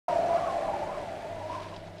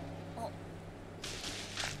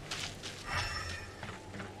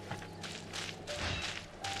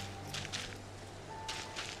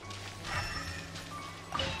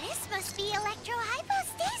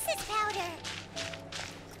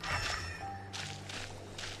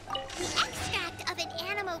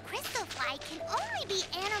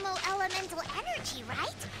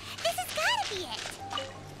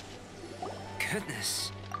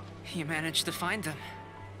goodness. You managed to find them.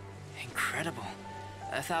 Incredible.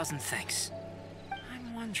 1,000 thanks.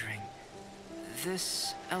 I'm wondering,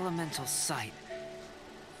 this elemental sight,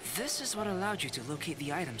 this is what allowed you to locate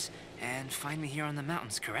the items and find me here on the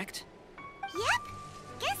mountains, correct? Yep.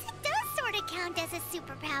 Guess it does sort of count as a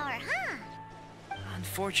superpower, huh?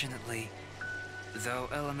 Unfortunately, though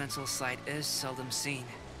elemental sight is seldom seen,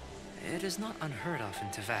 it is not unheard of in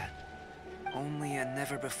Teyvat. Only a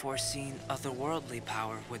never-before-seen otherworldly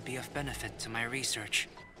power would be of benefit to my research.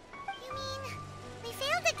 You mean, we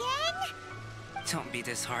failed again? Don't be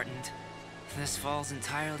disheartened. This falls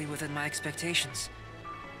entirely within my expectations.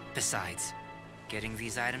 Besides, getting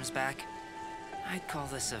these items back, I'd call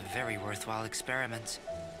this a very worthwhile experiment.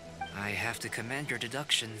 I have to commend your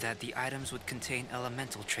deduction that the items would contain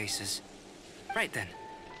elemental traces. Right then.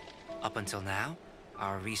 Up until now,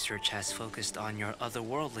 our research has focused on your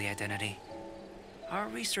otherworldly identity. Our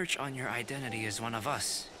research on your identity as one of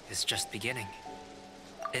us is just beginning.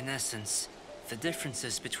 In essence, the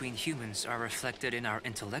differences between humans are reflected in our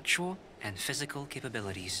intellectual and physical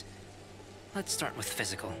capabilities. Let's start with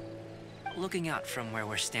physical. Looking out from where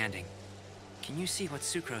we're standing, can you see what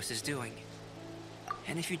Sucrose is doing?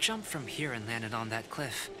 And if you jumped from here and landed on that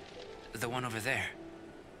cliff, the one over there,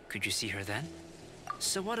 could you see her then?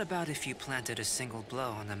 So what about if you planted a single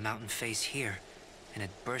blow on the mountain face here, and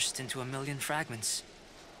it burst into 1,000,000 fragments?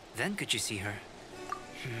 Then could you see her?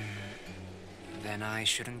 Then I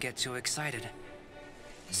shouldn't get too excited.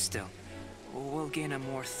 Still, we'll gain a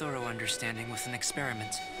more thorough understanding with an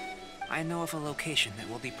experiment. I know of a location that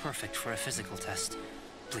will be perfect for a physical test.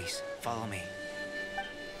 Please, follow me.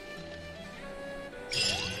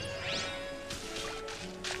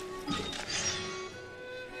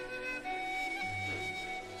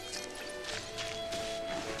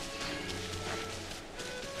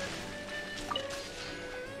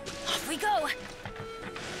 Off we go!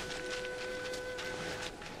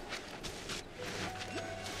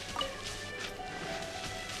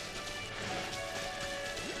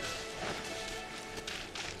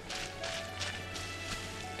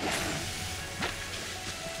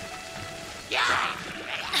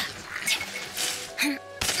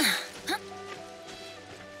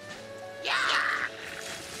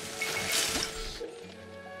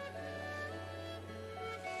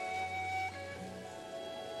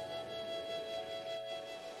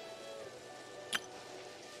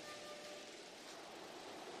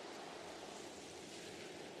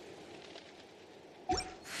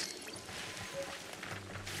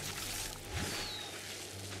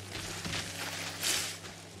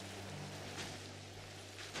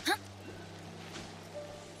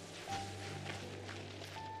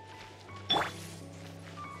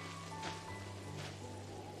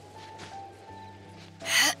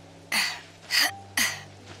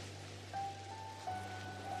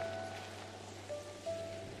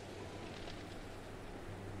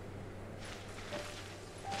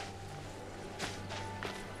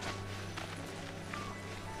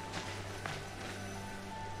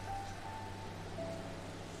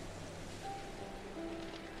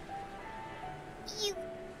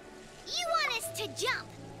 You want us to jump?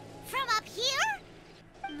 From up here?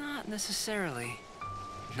 Not necessarily.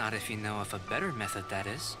 Not if you know of a better method, that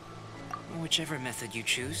is. Whichever method you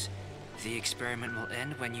choose, the experiment will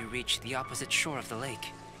end when you reach the opposite shore of the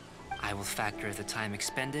lake. I will factor the time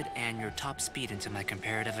expended and your top speed into my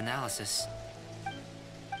comparative analysis.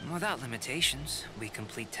 Without limitations, we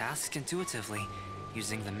complete tasks intuitively,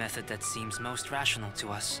 using the method that seems most rational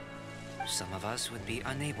to us. Some of us would be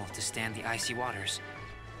unable to stand the icy waters.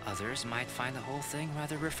 Others might find the whole thing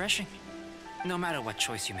rather refreshing. No matter what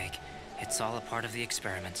choice you make, it's all a part of the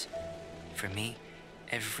experiment. For me,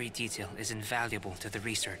 every detail is invaluable to the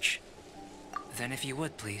research. Then if you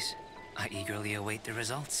would, please, I eagerly await the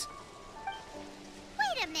results.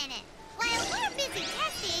 Wait a minute. While we're busy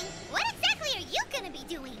testing, what exactly are you gonna be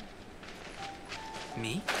doing?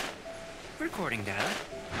 Me? Recording data,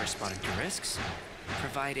 responding to risks,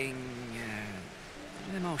 providing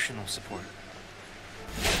emotional support.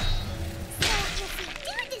 So if we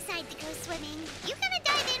do decide to go swimming, you gonna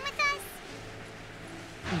dive in with us?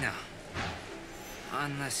 No.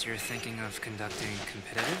 Unless you're thinking of conducting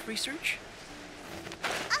competitive research?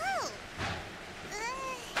 Oh!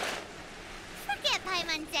 Forget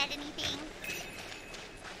Paimon said anything.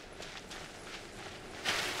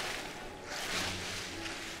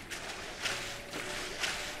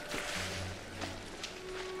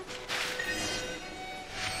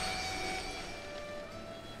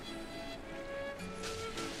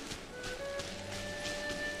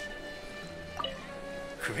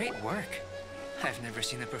 Great work. I've never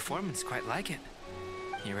seen a performance quite like it.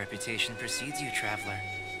 Your reputation precedes you, Traveler.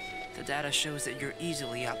 The data shows that you're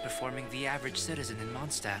easily outperforming the average citizen in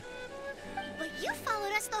Mondstadt. But you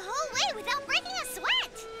followed us the whole way without breaking a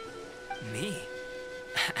sweat! Me?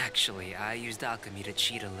 Actually, I used alchemy to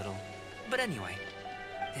cheat a little. But anyway,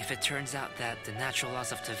 if it turns out that the natural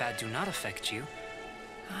laws of Tavad do not affect you,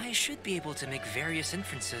 I should be able to make various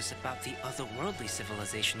inferences about the otherworldly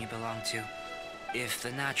civilization you belong to. If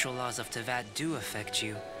the natural laws of Tavad do affect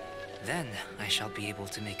you, then I shall be able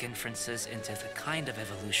to make inferences into the kind of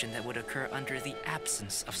evolution that would occur under the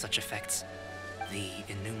absence of such effects. The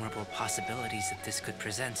innumerable possibilities that this could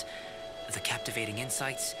present, the captivating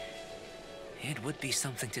insights, it would be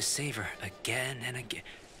something to savor again and again.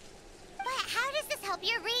 But how does this help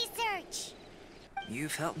your research?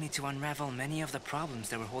 You've helped me to unravel many of the problems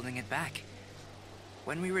that were holding it back.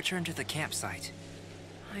 When we return to the campsite,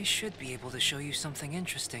 I should be able to show you something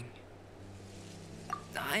interesting.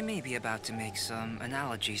 I may be about to make some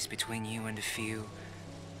analogies between you and a few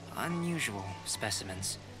unusual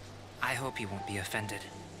specimens. I hope you won't be offended.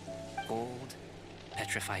 Gold,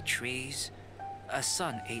 petrified trees, a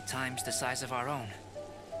sun 8 times the size of our own.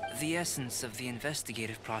 The essence of the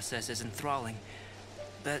investigative process is enthralling,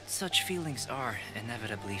 but such feelings are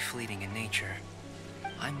inevitably fleeting in nature.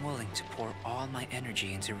 I'm willing to pour all my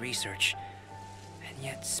energy into research, and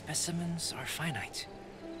yet specimens are finite.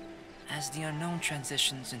 As the unknown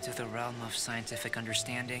transitions into the realm of scientific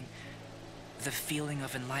understanding, the feeling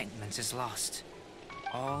of enlightenment is lost.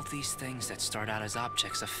 All these things that start out as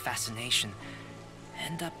objects of fascination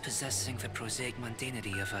end up possessing the prosaic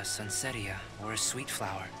mundanity of a sunsetia or a sweet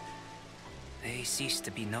flower. They cease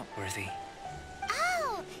to be noteworthy.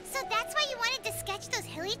 Oh, so that's why you wanted to sketch those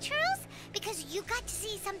hilly churls? Because you got to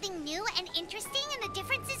see something new and interesting and the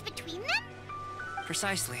differences between them?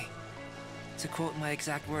 Precisely. To quote my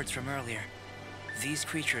exact words from earlier, these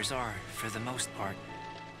creatures are, for the most part,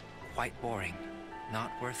 quite boring,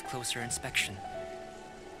 not worth closer inspection.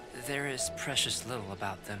 There is precious little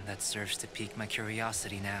about them that serves to pique my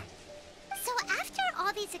curiosity now. So after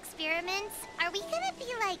all these experiments, are we gonna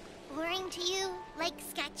be, like, boring to you? Like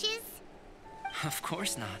sketches? Of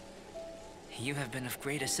course not. You have been of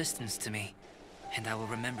great assistance to me, and I will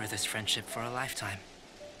remember this friendship for a lifetime.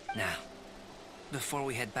 Now, before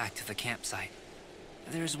we head back to the campsite,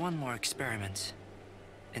 there's one more experiment.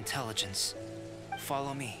 Intelligence.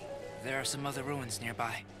 Follow me. There are some other ruins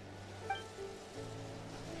nearby.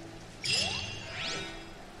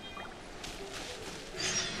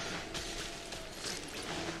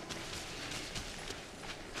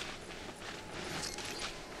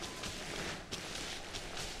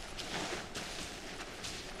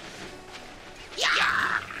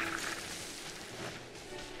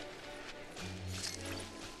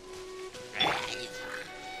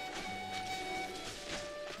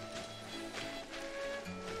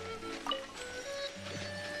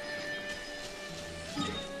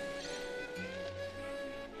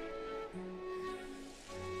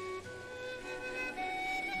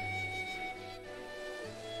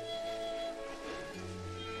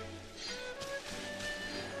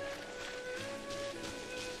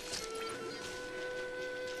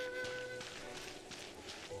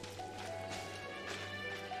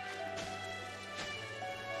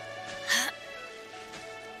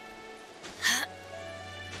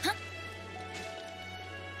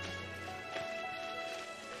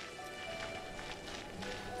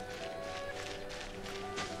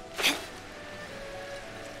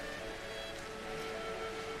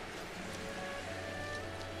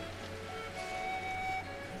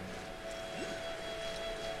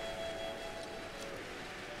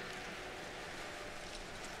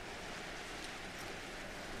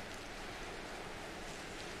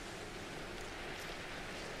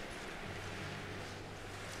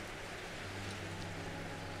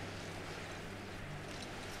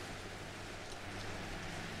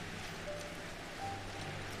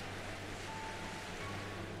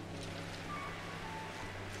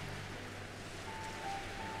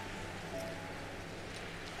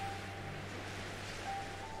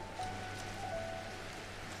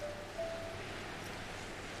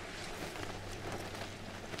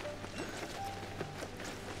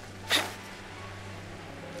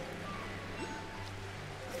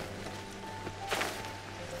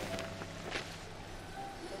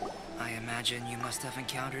 I imagine you must have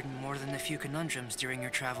encountered more than a few conundrums during your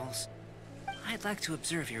travels. I'd like to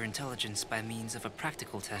observe your intelligence by means of a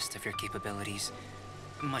practical test of your capabilities,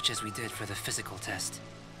 much as we did for the physical test.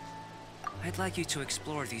 I'd like you to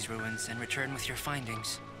explore these ruins and return with your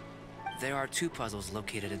findings. There are 2 puzzles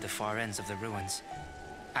located at the far ends of the ruins.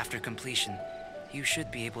 After completion, you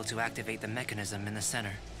should be able to activate the mechanism in the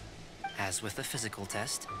center. As with the physical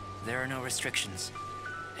test, there are no restrictions.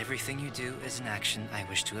 Everything you do is an action I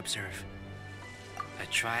wish to observe. A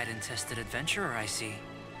tried and tested adventurer, I see.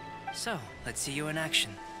 So, let's see you in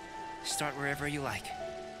action. Start wherever you like.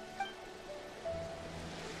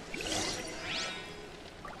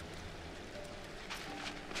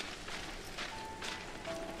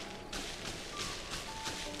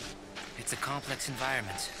 It's a complex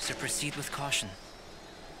environment, so proceed with caution.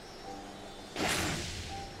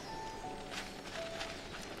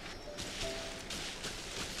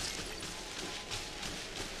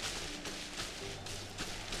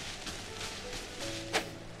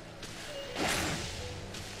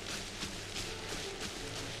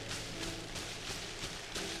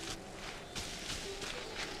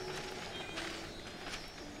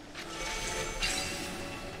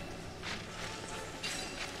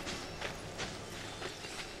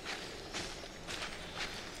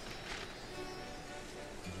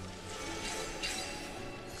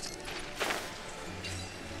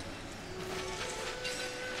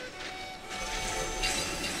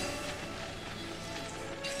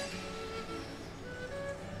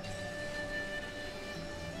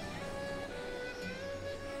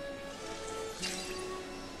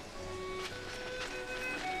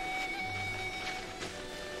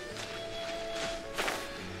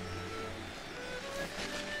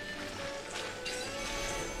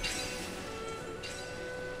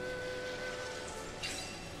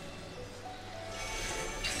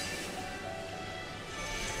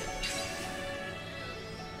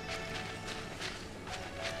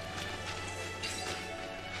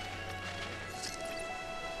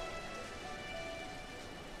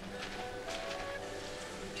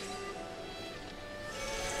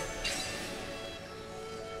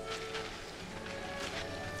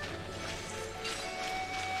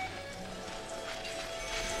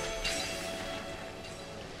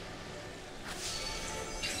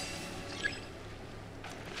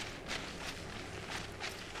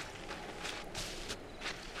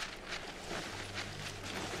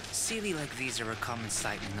 Sealy like these are a common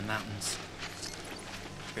sight in the mountains.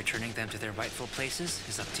 Returning them to their rightful places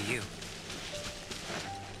is up to you.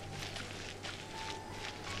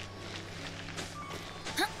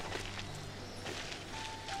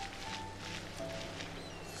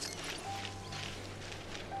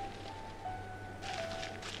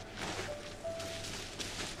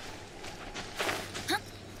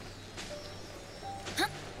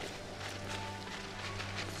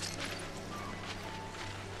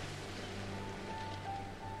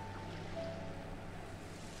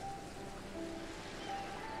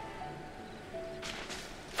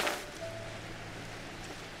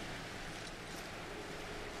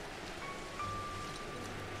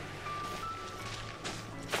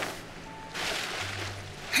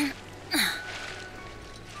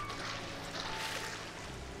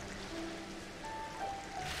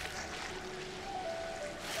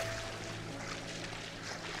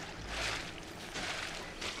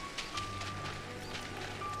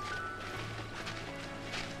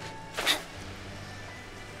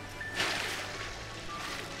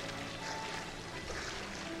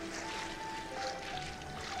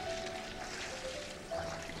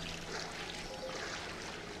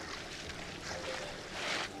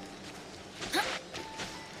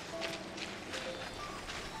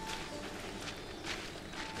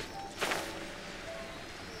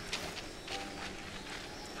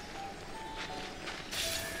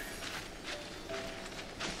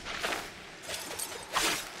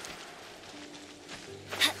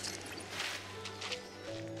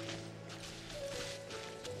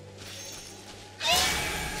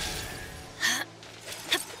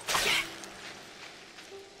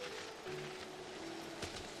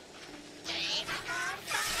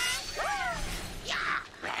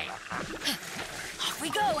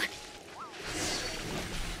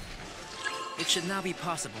 It should now be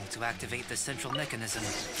possible to activate the central mechanism.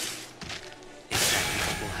 Exactly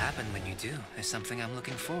what will happen when you do is something I'm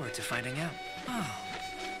looking forward to finding out. Oh,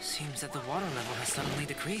 seems that the water level has suddenly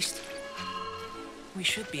decreased. We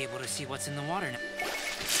should be able to see what's in the water now.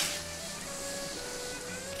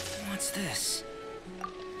 What's this?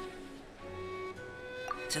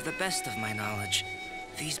 To the best of my knowledge,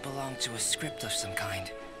 these belong to a script of some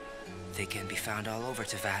kind. They can be found all over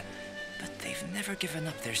Teyvat, but they've never given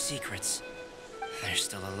up their secrets. There's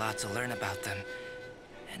still a lot to learn about them.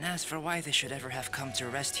 And as for why they should ever have come to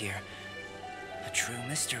rest here, a true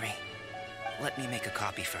mystery. Let me make a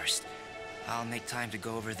copy first. I'll make time to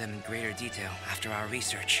go over them in greater detail after our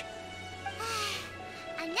research.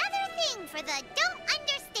 Another thing for the don't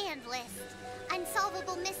understand list.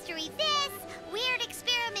 Unsolvable mystery this, weird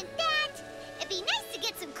experiment that. It'd be nice to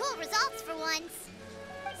get some cool results for once.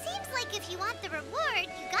 Seems like if you want the reward,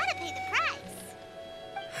 you gotta pay the price.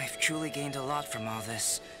 I've truly gained a lot from all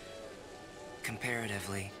this.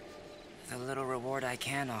 Comparatively, the little reward I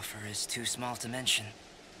can offer is too small to mention.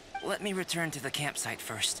 Let me return to the campsite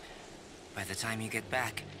first. By the time you get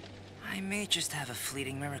back, I may just have a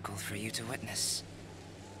fleeting miracle for you to witness.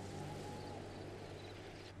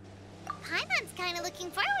 Paimon's kinda looking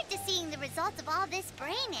forward to seeing the results of all this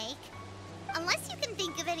brain ache. Unless you can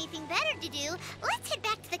think of anything better to do, let's head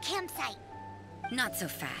back to the campsite. Not so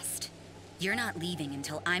fast. You're not leaving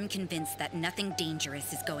until I'm convinced that nothing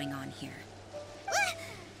dangerous is going on here.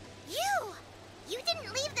 You! You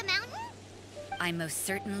didn't leave the mountain? I most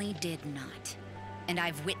certainly did not. And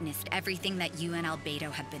I've witnessed everything that you and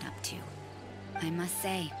Albedo have been up to. I must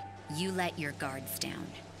say, you let your guards down.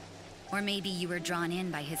 Or maybe you were drawn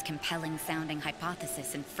in by his compelling-sounding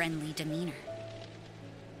hypothesis and friendly demeanor.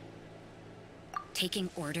 Taking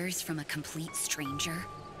orders from a complete stranger,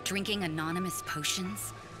 drinking anonymous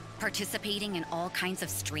potions, participating in all kinds of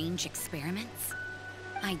strange experiments?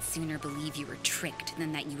 I'd sooner believe you were tricked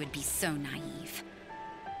than that you would be so naive.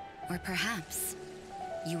 Or perhaps,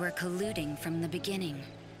 you were colluding from the beginning.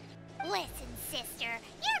 Listen, sister,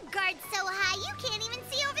 your guard's so high you can't even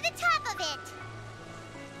see over the top of it!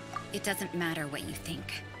 It doesn't matter what you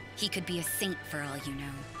think. He could be a saint for all you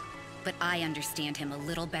know. But I understand him a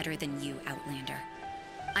little better than you, Outlander.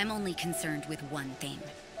 I'm only concerned with one thing.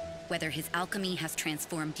 Whether his alchemy has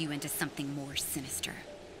transformed you into something more sinister.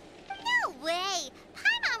 No way!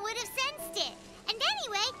 Paimon would have sensed it! And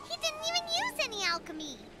anyway, he didn't even use any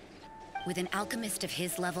alchemy! With an alchemist of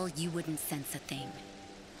his level, you wouldn't sense a thing.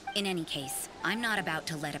 In any case, I'm not about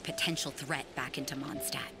to let a potential threat back into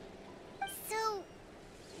Mondstadt. So,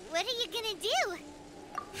 what are you gonna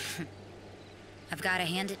do? I've gotta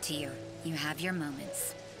hand it to you. You have your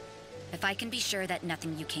moments. If I can be sure that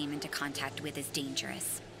nothing you came into contact with is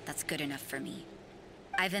dangerous, that's good enough for me.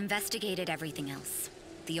 I've investigated everything else.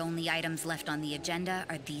 The only items left on the agenda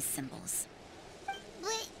are these symbols.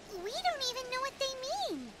 But we don't even know what they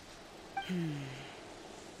mean.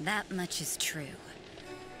 That much is true.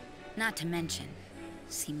 Not to mention,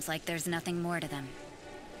 seems like there's nothing more to them.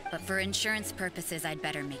 But for insurance purposes, I'd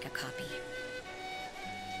better make a copy.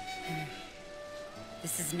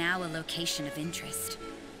 This is now a location of interest.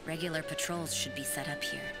 Regular patrols should be set up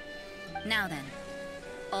here. Now then,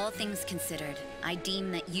 all things considered, I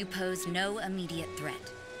deem that you pose no immediate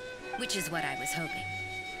threat, which is what I was hoping.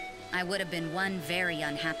 I would have been one very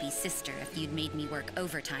unhappy sister if you'd made me work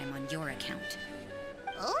overtime on your account.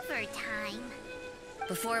 Overtime?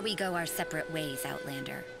 Before we go our separate ways,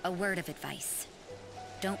 Outlander, a word of advice.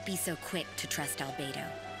 Don't be so quick to trust Albedo,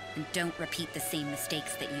 and don't repeat the same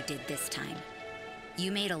mistakes that you did this time. You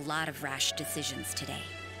made a lot of rash decisions today.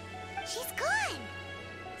 She's gone!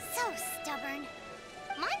 So stubborn.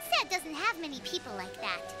 Mondstadt doesn't have many people like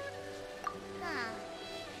that. Huh.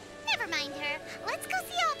 Never mind her. Let's go